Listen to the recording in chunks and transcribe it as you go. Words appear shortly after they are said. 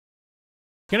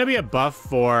Gonna be a buff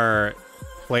for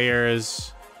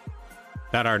players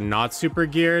that are not super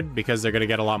geared because they're gonna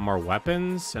get a lot more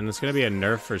weapons, and it's gonna be a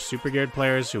nerf for super geared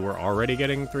players who were already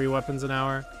getting 3 weapons an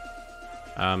hour.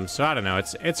 So I don't know.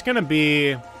 It's gonna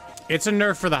be, it's a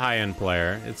nerf for the high end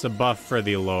player. It's a buff for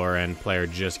the lower end player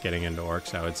just getting into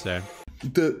orcs, I would say.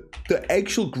 The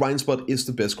actual grind spot is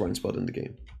the best grind spot in the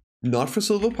game, not for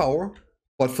silver power,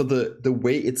 but for the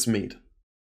way it's made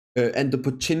and the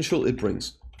potential it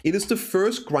brings. It is the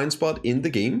first grind spot in the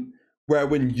game where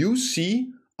when you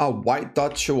see a white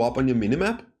dot show up on your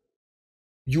minimap,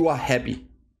 you are happy.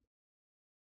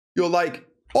 You're like,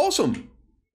 awesome.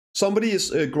 Somebody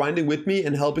is grinding with me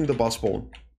and helping the boss spawn.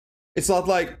 It's not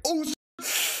like, oh,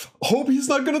 hope he's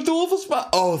not gonna duel for spot.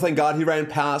 Oh, thank God he ran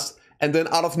past. And then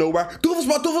out of nowhere, duel for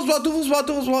spot, duel for spot, duel for spot,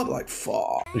 duel for spot. Like,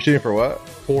 fuck. You're shooting for what?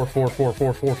 4, 4, 4,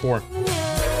 4, 4, 4.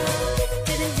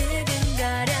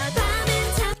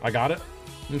 I got it.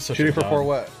 Shooting for 4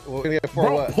 what? We're gonna get 4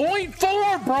 bro, what?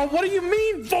 0.4, bro. What do you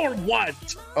mean for what?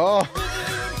 Oh.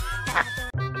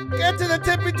 Get to the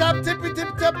tippy top,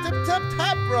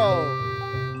 bro.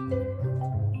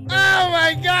 Oh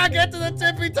my God, get to the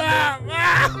tippy top.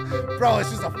 Ah! Bro,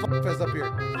 it's just a fuck fest up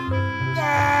here.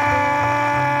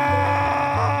 Ah!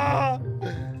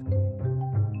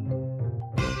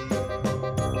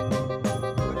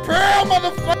 Pearl,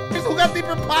 motherfuckers, who got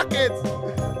deeper pockets?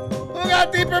 Who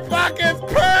got deeper pockets?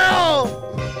 Pearl!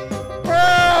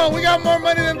 Pearl! We got more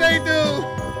money than they do!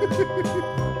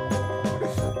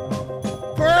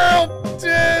 Pearl!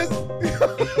 Jizz!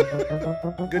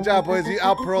 Good job, boys. You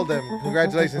out-pearled them.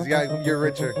 Congratulations, you're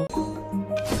richer.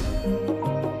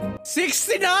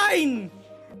 69!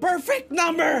 Perfect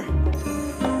number!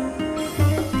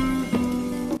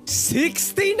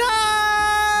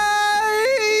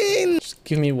 69! Just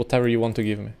give me whatever you want to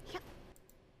give me.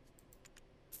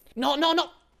 No, no, no!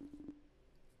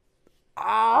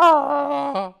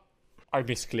 Ah! I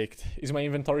misclicked. Is my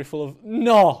inventory full of...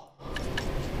 No!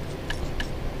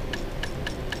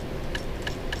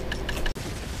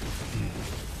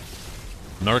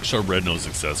 Narcs are red-nose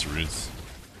accessories.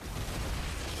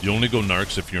 You only go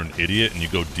Narcs if you're an idiot and you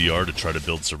go DR to try to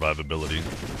build survivability.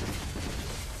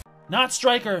 Not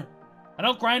striker. I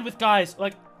don't grind with guys.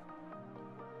 Like,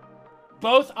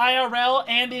 both IRL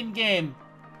and in-game.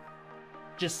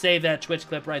 Just save that Twitch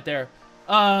clip right there.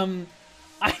 I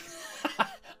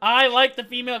like the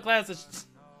female classes.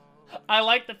 I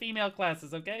like the female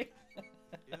classes, okay?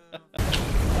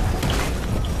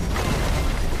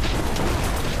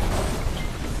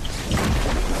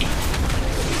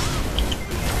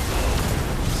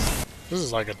 This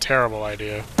is like a terrible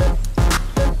idea.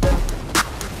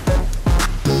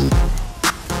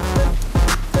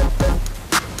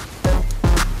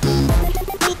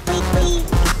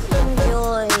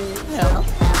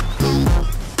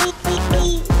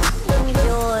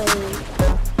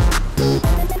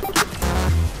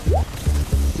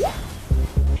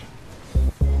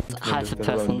 Half a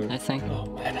person, I think. Oh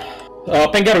man.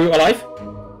 Pengar, are you alive?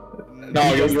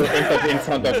 No, you're in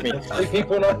front of me.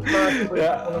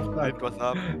 Yeah. It was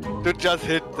up. You just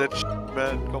hit that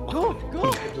man. Come on.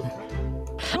 Go!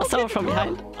 Someone from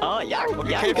behind. Oh, yeah,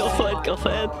 Okay, yeah, go for it, go for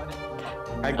it.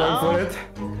 I'm going for it.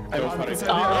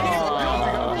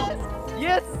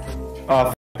 Yes!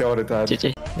 Oh, they already died.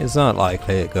 GG. It's not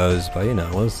likely it goes, but you know,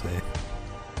 we'll see.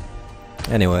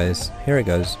 Anyways, here it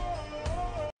goes.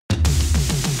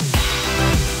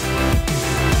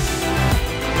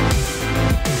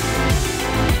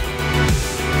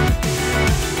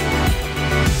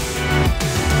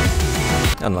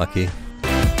 Unlucky.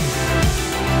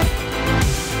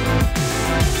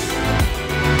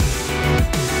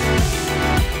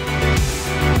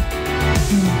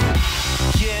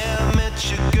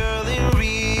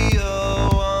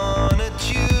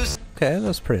 Okay,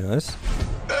 that's pretty nice.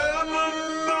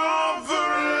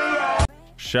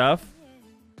 Chef.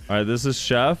 Alright, this is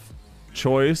Chef,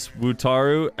 Choice,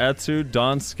 Wutaru, Etsu,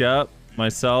 Don Skep,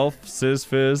 myself,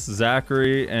 Sizfizz,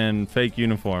 Zachary, and Fake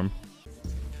Uniform.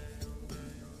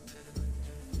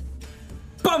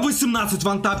 По 18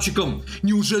 вантапчиком!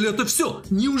 Неужели это все?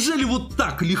 Неужели вот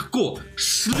так легко?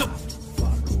 Шлеп!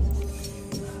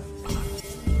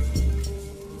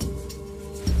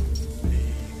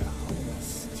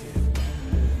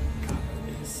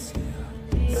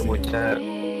 У тебя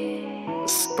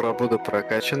пробуда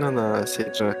прокачана на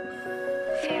сейджах.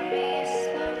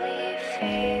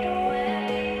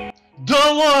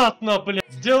 Да ладно, блядь!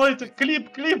 Сделайте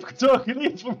клип, кто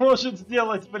клип может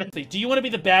сделать, блядь? Do you want to be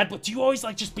the bad boy? Do you always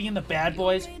like just being the bad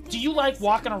boys? Do you like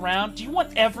walking around? Do you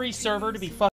want every server to be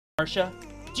fucking Marsha?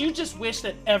 Do you just wish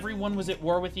that everyone was at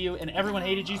war with you and everyone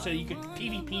hated you so you could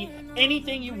PvP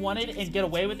anything you wanted and get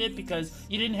away with it because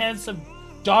you didn't have some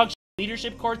dog shit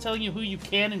leadership core telling you who you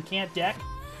can and can't deck?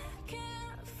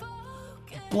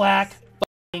 Black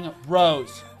f***ing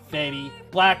Rose, baby.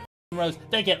 Black f***ing Rose.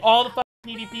 They get all the fucking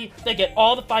PvP. They get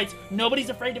all the fights. Nobody's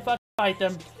afraid to fucking fight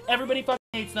them. Everybody fucking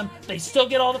hates them. They still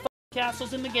get all the fucking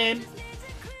castles in the game.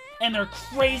 And they're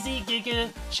crazy Giga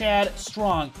Chad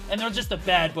strong. And they're just a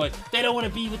bad boy. They don't want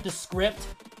to be with the script.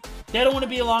 They don't want to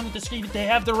be along with the script. They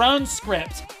have their own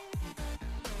script.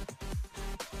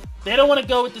 They don't want to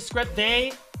go with the script.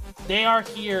 They are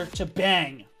here to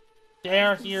bang. They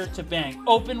are here to bang.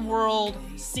 Open world,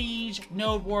 siege,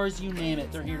 node wars, you name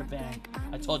it. They're here to bang.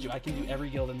 I told you, I can do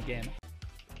every guild in the game.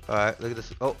 Alright, look at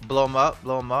this. Oh, blow them up,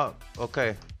 blow them up.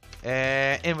 Okay.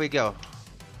 And in we go.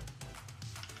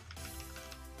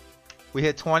 We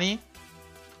hit 20.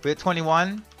 We hit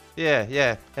 21.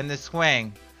 Yeah. And the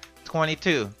swing.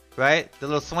 22, right? The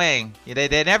little swing. Yeah,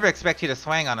 they never expect you to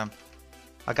swing on them.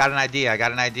 I got an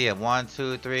idea. 1,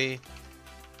 2, 3.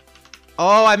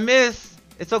 Oh, I missed.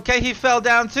 It's okay, he fell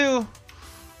down too.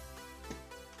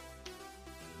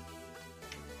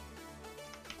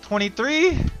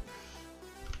 23.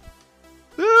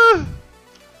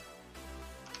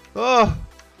 Oh.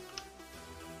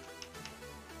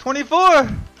 24.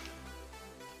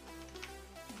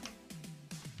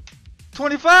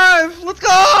 25. Let's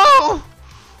go.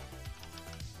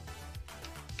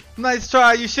 Nice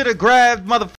try. You should have grabbed,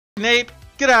 motherfucking ape.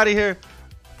 Get out of here.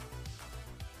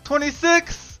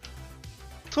 26.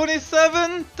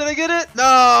 27? Did I get it?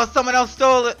 No, someone else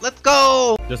stole it. Let's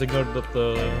go. Just ignore that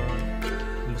okay,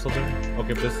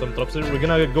 there's some traps here. We're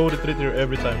gonna go retreat here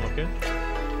every time, okay?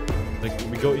 Like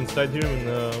we go inside here when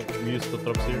we use the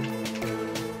traps here.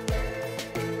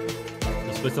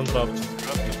 Just place some traps.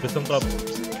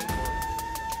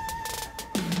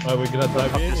 Alright, we're gonna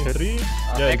dive in 3.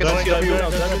 Yeah, dive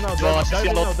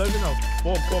now.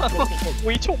 Boom.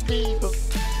 We took me.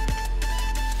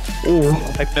 Oh,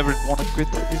 I've never wanted to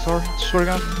quit this or swear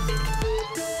gun.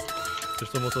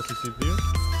 There's some also CC here.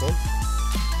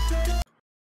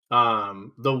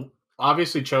 The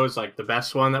obviously chose like the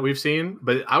best one that we've seen,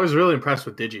 but I was really impressed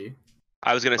with Digi.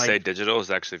 I was gonna say Digital was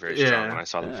actually very strong when I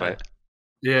saw them fight.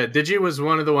 Yeah, Digi was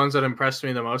one of the ones that impressed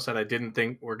me the most that I didn't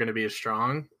think were gonna be as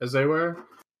strong as they were.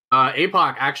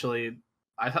 APOC actually,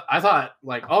 I thought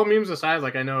like all memes aside,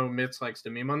 like I know Mitz likes to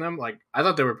meme on them, like I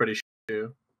thought they were pretty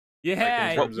too.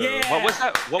 Yeah, like, What was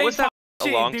that? What was that?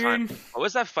 What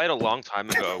was that fight a long time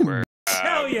ago? Where?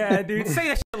 Hell yeah, dude! Say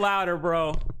that shit louder,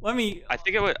 bro. Let me. I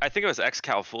think it was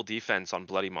XCal full defense on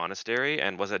Bloody Monastery,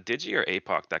 and was it Digi or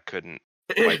APOC that couldn't?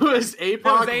 It was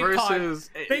APOC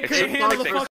versus. They couldn't handle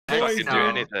the fucking do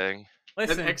anything.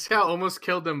 Listen, and XCal almost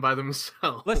killed them by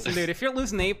themselves. Listen, dude, if you're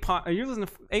losing to APOC, or you're losing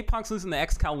to APOC's losing to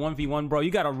XCal 1v1, bro, you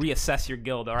gotta reassess your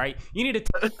guild, all right? You need to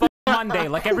take Monday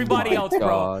like everybody else,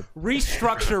 bro.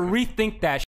 Restructure, rethink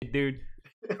that shit, dude.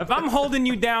 If I'm holding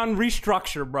you down,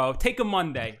 restructure, bro. Take a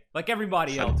Monday like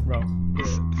everybody else, bro.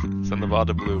 Send the ball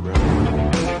to blue, bro.